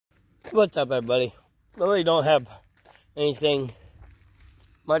What's up, everybody? Really don't have anything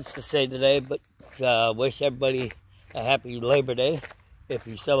much to say today, but wish everybody a happy Labor Day. If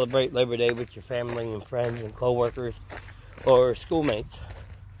you celebrate Labor Day with your family and friends and co-workers or schoolmates.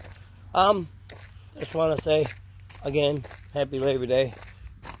 Just want to say again, happy Labor Day.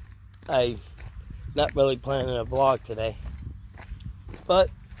 I'm not really planning a vlog today, but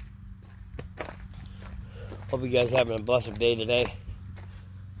hope you guys having a blessed day today.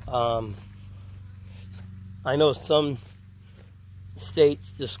 I know some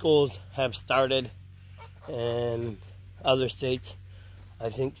states, the schools have started, and other states, I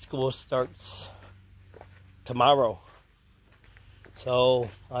think school starts tomorrow. So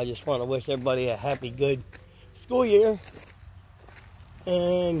I just want to wish everybody a happy, good school year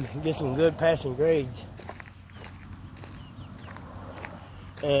and get some good passing grades.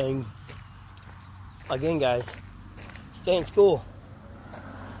 And again, guys, stay in school.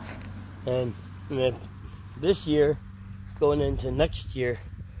 And if this year, going into next year,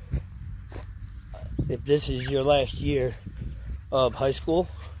 if this is your last year of high school,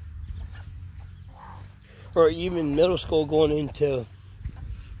 or even middle school going into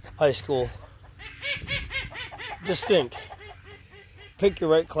high school, just think, pick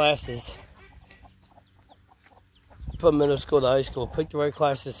your right classes from middle school to high school. Pick the right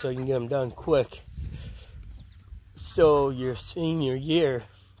classes so you can get them done quick. So your senior year,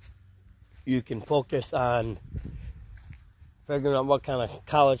 you can focus on figuring out what kind of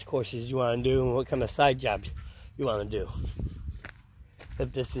college courses you want to do and what kind of side jobs you want to do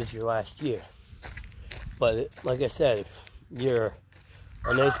if this is your last year. But like I said, if you're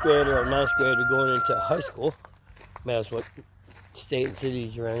an 8th grader or 9th grader going into high school, matters what state and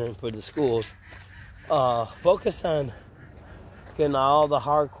cities you're in for the schools, focus on getting all the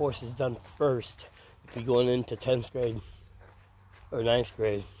hard courses done first if you're going into 10th grade or 9th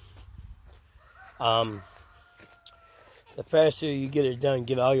grade. The faster you get it done,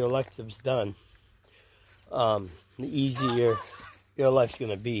 get all your electives done, the easier your life's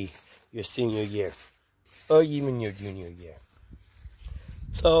going to be your senior year, or even your junior year.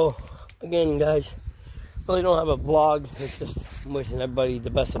 So, again, guys, really don't have a vlog. It's just wishing everybody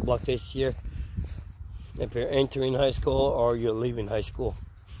the best of luck this year, if you're entering high school or you're leaving high school.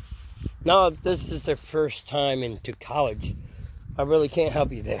 Now, if this is their first time into college, I really can't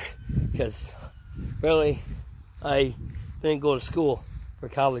help you there, because really, I didn't go to school for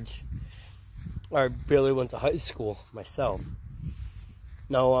college. I barely went to high school myself.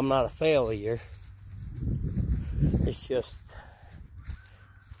 No, I'm not a failure. It's just,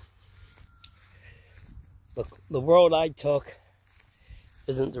 look, the road I took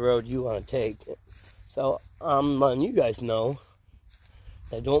isn't the road you want to take. So I'm letting you guys know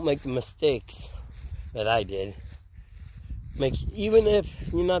that don't make the mistakes that I did. Even if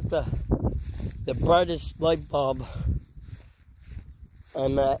you're not the brightest light bulb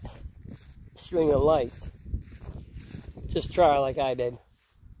on that string of lights, just try like I did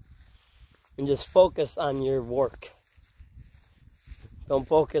and just focus on your work. Don't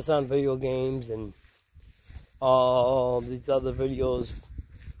focus on video games and all these other videos,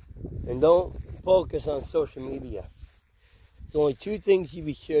 and don't focus on social media. There's only 2 things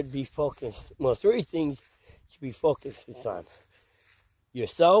you should be focused, well, 3 things you should be focused on: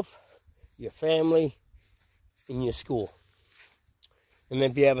 yourself, your family, and your school. And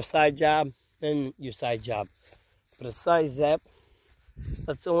if you have a side job, then your side job. But besides that,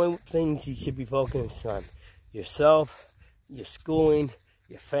 that's the only things you should be focused on: yourself, your schooling,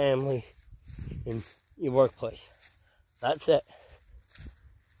 your family, and your workplace. That's it.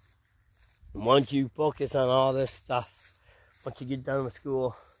 And once you focus on all this stuff, once you get done with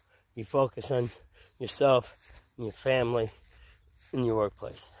school, you focus on yourself, and your family, and your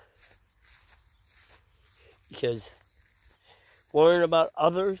workplace. Because worrying about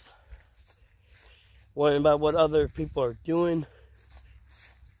others, worrying about what other people are doing.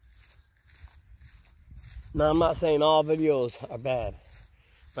 Now, I'm not saying all videos are bad.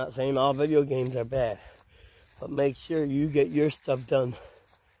 I'm not saying all video games are bad. But make sure you get your stuff done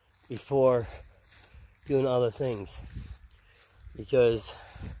before doing other things. Because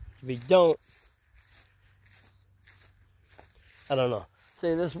if you don't, I don't know.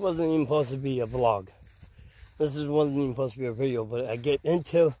 Say, this wasn't even supposed to be a vlog. This wasn't even supposed to be a video, but I get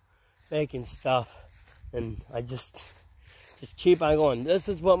into making stuff, and I just keep on going. This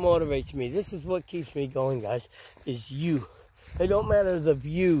is what motivates me. This is what keeps me going, guys, is you. It don't matter the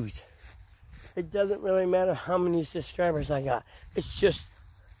views. It doesn't really matter how many subscribers I got. It's just,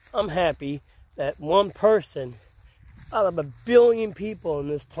 I'm happy that one person out of 1 billion people on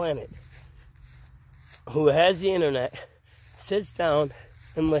this planet who has the internet sits down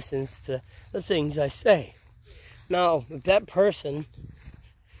and listens to the things I say. Now, if that person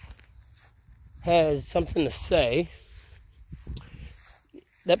has something to say,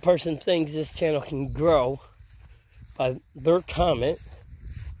 that person thinks this channel can grow by their comment,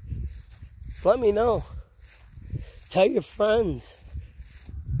 let me know. Tell your friends,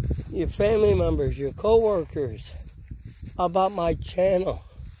 your family members, your co-workers about my channel.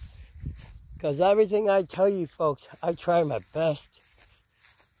 Because everything I tell you folks, I try my best,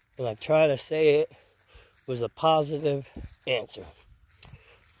 and I try to say it with a positive answer.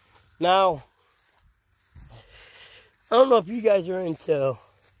 Now, I don't know if you guys are into,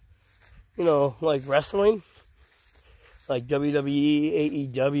 like wrestling, like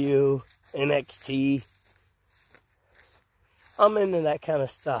WWE, AEW, NXT. I'm into that kind of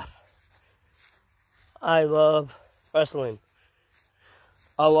stuff. I love wrestling.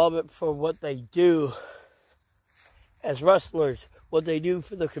 I love it for what they do as wrestlers, what they do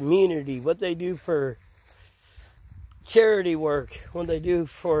for the community, what they do for charity work, what they do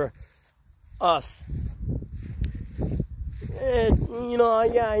for us. And,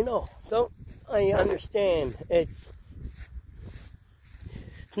 I know. I understand. It's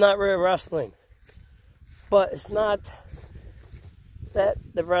not real wrestling. But it's not that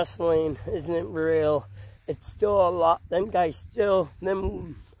the wrestling isn't real. It's still a lot.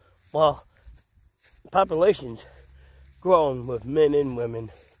 Population's growing with men and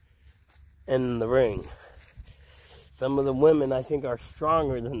women in the ring. Some of the women, I think, are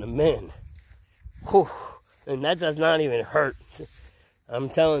stronger than the men. Whew. And that does not even hurt. I'm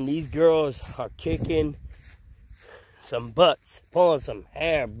telling you, these girls are kicking some butts, pulling some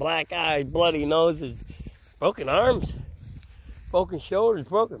hair, black eyes, bloody noses, broken arms, broken shoulders,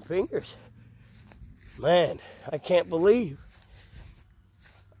 broken fingers. Man, I can't believe.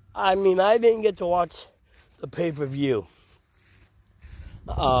 I didn't get to watch the pay-per-view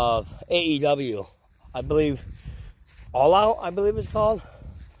of AEW. I believe All Out, I believe it's called.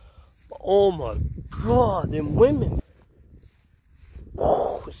 Oh my God, them women.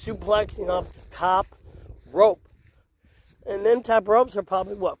 Suplexing off the top rope. And them top ropes are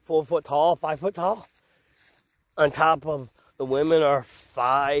probably, 4 foot tall, 5 foot tall? On top of the women are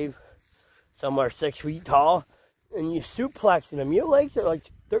 5, some are 6 feet tall. And you're suplexing them. Your legs are like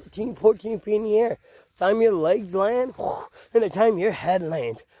 13, 14 feet in the air. The time your legs land, and the time your head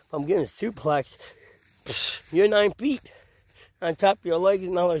lands, I'm getting suplexed, you're 9 feet. On top of your legs,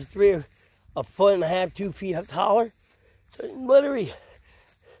 and now there's 3, a foot and a half, 2 feet taller. So literally,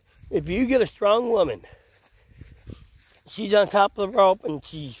 if you get a strong woman, she's on top of the rope and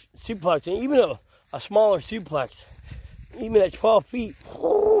she's suplexing, even a smaller suplex, even at 12 feet,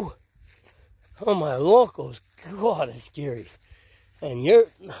 oh my locals, God, it's scary. And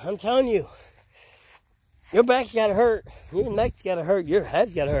I'm telling you, your back's gotta hurt, your neck's gotta hurt, your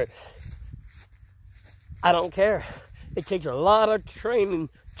head's gotta hurt. I don't care. It takes a lot of training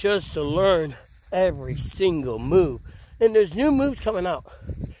just to learn every single move. And there's new moves coming out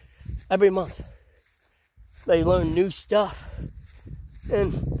every month. They learn new stuff.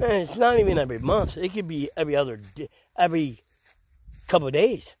 And it's not even every month. It could be every couple of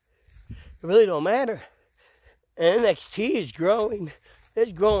days. It really don't matter. And NXT is growing.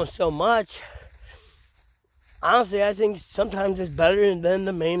 It's growing so much. Honestly, I think sometimes it's better than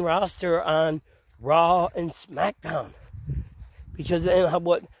the main roster on Raw and SmackDown. Because of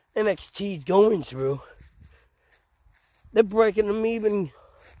what NXT is going through, they're breaking them even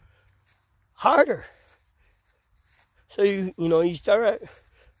harder. So you start at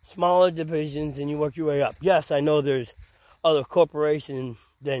smaller divisions and you work your way up. Yes, I know there's other corporations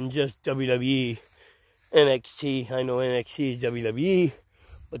than just WWE, NXT. I know NXT is WWE,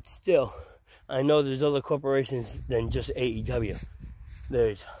 but still, I know there's other corporations than just AEW.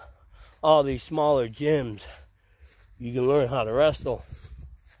 There's all these smaller gyms. You can learn how to wrestle.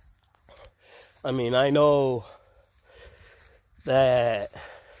 I know that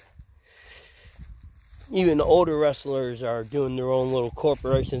even the older wrestlers are doing their own little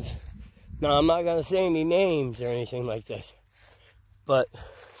corporations. Now, I'm not going to say any names or anything like this, but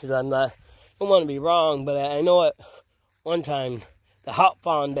because I don't want to be wrong, but I know at one time, the Hop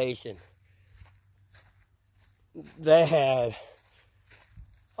Foundation, they had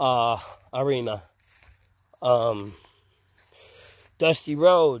arena. Dusty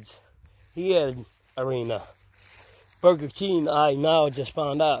Rhodes, he had arena. Burger King, I now just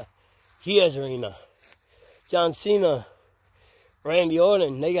found out, he has arena. John Cena, Randy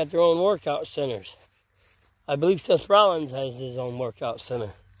Orton, they got their own workout centers. I believe Seth Rollins has his own workout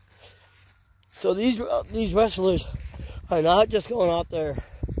center. So these wrestlers are not just going out there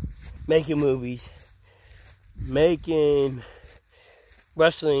making movies, making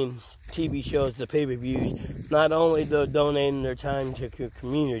wrestling TV shows, the pay-per-views, not only they're donating their time to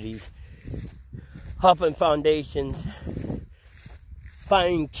communities, helping foundations,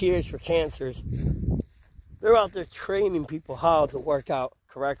 finding cures for cancers. They're out there training people how to work out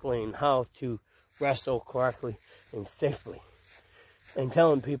correctly and how to wrestle correctly and safely. And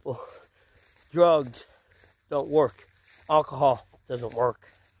telling people drugs don't work. Alcohol doesn't work.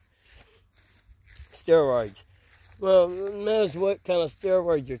 Steroids. Well, no matter what kind of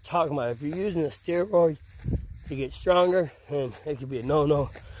steroids you're talking about. If you're using a steroid to get stronger, then it could be a no-no.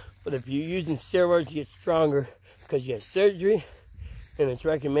 But if you're using steroids to get stronger because you had surgery and it's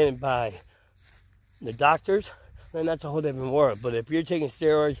recommended by the doctors, then that's a whole different world. But if you're taking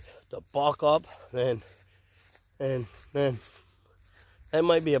steroids to bulk up, then that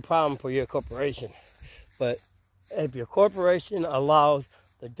might be a problem for your corporation. But if your corporation allows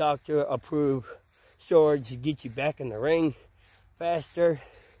the doctor-approved steroids to get you back in the ring faster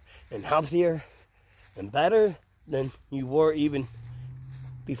and healthier and better than you were even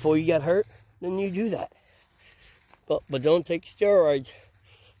before you got hurt, then you do that. But don't take steroids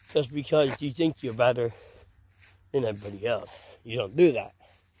just because you think you're better than everybody else. You don't do that.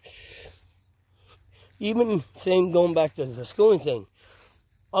 Even same going back to the schooling thing.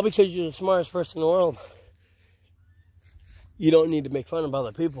 All because you're the smartest person in the world, you don't need to make fun of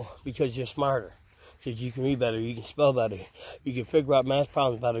other people because you're smarter. Because you can read better, you can spell better, you can figure out math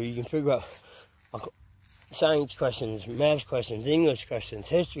problems better, you can figure out science questions, math questions, English questions,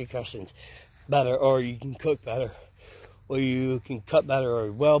 history questions better, or you can cook better, or you can cut better,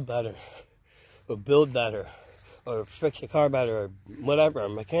 or weld better, or build better, or fix a car better, or whatever, a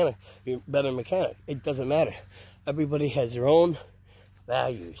mechanic, you're a better mechanic. It doesn't matter. Everybody has their own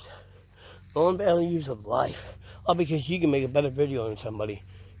values, their own values of life. All because you can make a better video than somebody,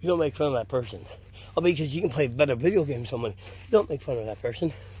 you don't make fun of that person. All because you can play a better video game than somebody, you don't make fun of that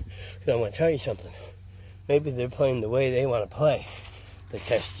person. Because I want to tell you something. Maybe they're playing the way they want to play to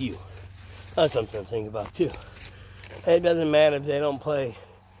test you. That's something to think about too. And it doesn't matter if they don't play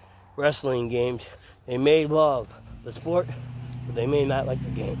wrestling games. They may love the sport, but they may not like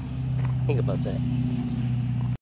the game. Think about that.